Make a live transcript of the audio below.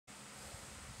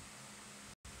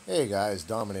Hey guys,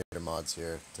 Dominator Mods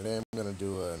here. Today I'm going to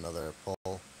do another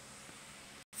poll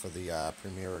for the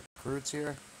Premier Recruits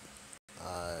here.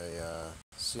 I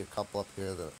see a couple up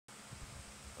here that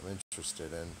I'm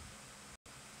interested in.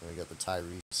 We got the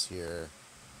Tyrese here,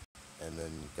 and then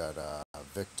you got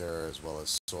Victor as well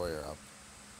as Sawyer up.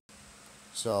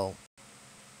 So,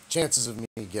 chances of me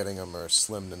getting them are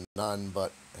slim to none,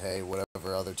 but hey,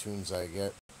 whatever other tunes I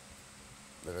get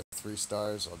that are 3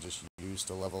 stars, I'll just use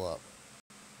to level up.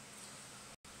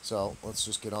 So, let's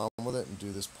just get on with it and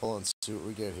do this poll and see what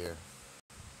we get here.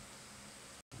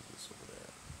 This over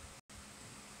there.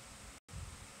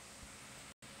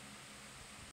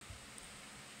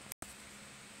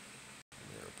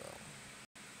 Mirabelle,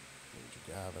 Major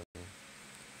Gavin,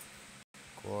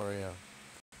 Gloria,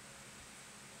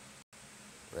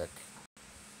 Rick,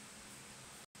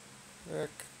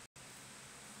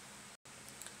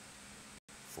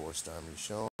 4-star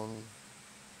Michonne,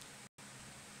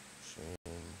 Shane.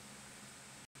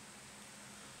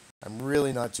 I'm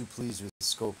really not too pleased with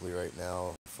Scopely right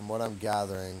now. From what I'm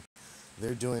gathering,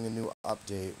 they're doing a new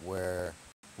update where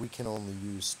we can only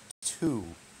use 2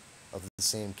 of the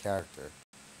same character.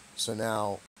 So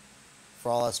now,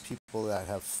 for all us people that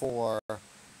have 4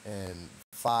 and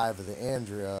 5 of the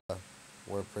Andrea,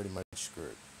 we're pretty much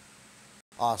screwed.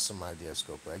 Awesome idea,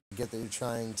 Scopely. I get that you're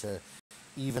trying to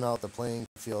even out the playing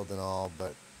field and all,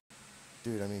 but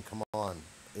dude, I mean, come on.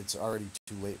 It's already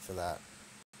too late for that.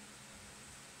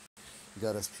 You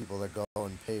got us people that go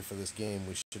and pay for this game.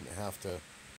 We shouldn't have to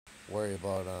worry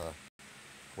about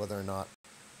whether or not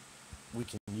we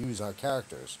can use our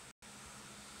characters.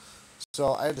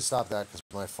 So I had to stop that because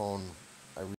my phone,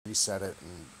 I reset it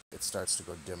and it starts to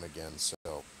go dim again. So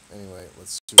anyway,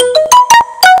 let's see.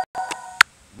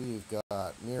 We've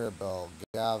got Mirabelle,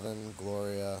 Gavin,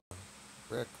 Gloria,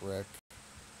 Rick,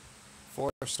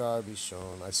 4-star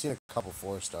Bichon. I've seen a couple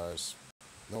 4 stars.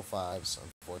 No 5s,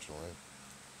 unfortunately.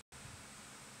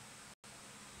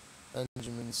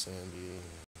 Benjamin, Sandy,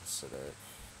 Cedric,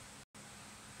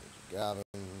 Gavin,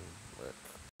 Rick,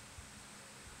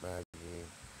 Maggie.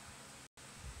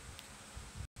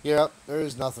 Yeah, there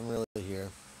is nothing really here.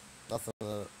 Nothing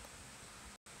that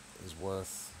is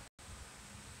worth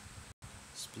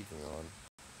speaking on.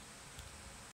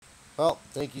 Well,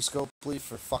 thank you, Scopely,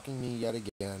 for fucking me yet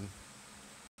again.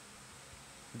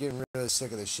 I'm getting really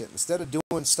sick of this shit. Instead of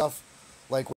doing stuff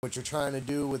like what you're trying to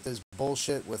do with this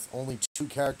bullshit with only 2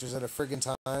 characters at a friggin'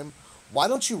 time, why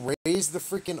don't you raise the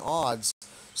freaking odds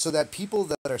so that people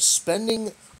that are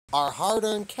spending our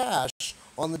hard-earned cash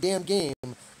on the damn game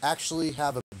actually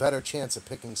have a better chance of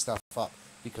picking stuff up?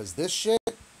 Because this shit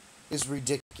is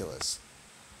ridiculous.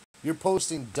 You're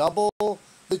posting double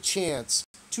the chance,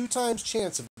 2 times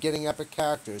chance of getting epic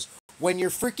characters when your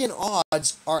freaking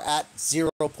odds are at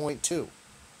 0.2.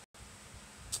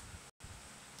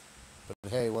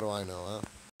 But hey, what do I know, huh?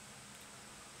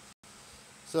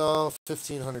 So,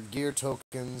 1,500 gear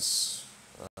tokens,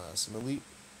 some elite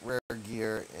rare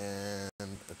gear, and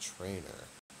a trainer.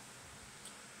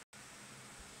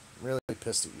 I'm really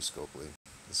pissed at you, Scopely.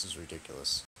 This is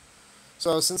ridiculous.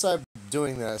 So, since I'm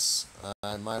doing this,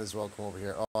 I might as well come over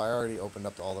here. Oh, I already opened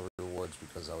up all the rewards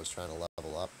because I was trying to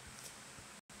level up.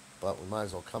 But we might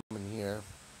as well come in here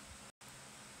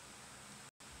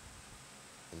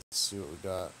and see what we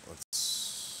got.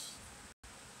 Let's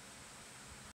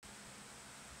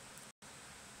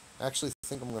actually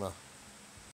think I'm gonna.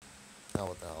 Oh,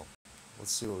 what the hell?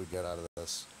 Let's see what we get out of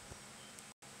this.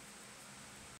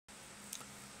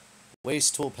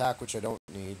 Waist tool pack, which I don't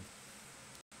need.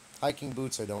 Hiking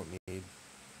boots, I don't need.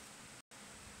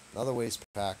 Another waist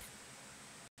pack.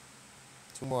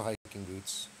 2 more hiking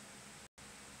boots.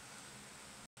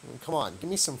 I mean, come on, give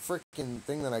me some freaking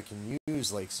thing that I can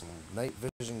use, like some night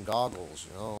vision goggles,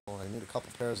 you know? I need a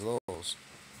couple pairs of those.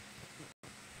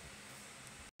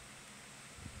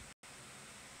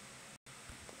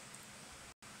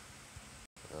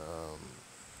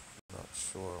 Not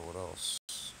sure what else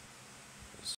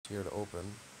is here to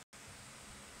open.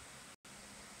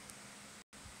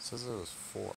 It says it was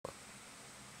 4.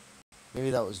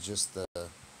 Maybe that was just the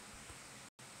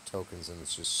tokens and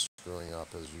it's just screwing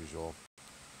up as usual.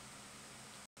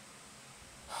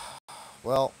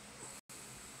 Well,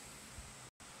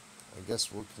 I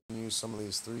guess we can use some of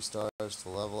these 3 stars to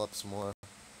level up some more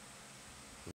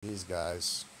with these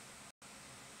guys.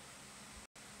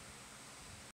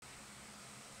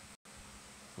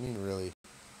 I mean, really.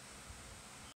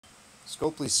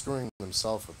 Scopely's screwing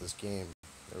themselves with this game.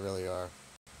 They really are.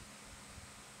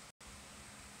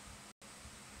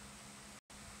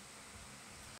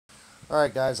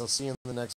 Alright guys, I'll see you in the next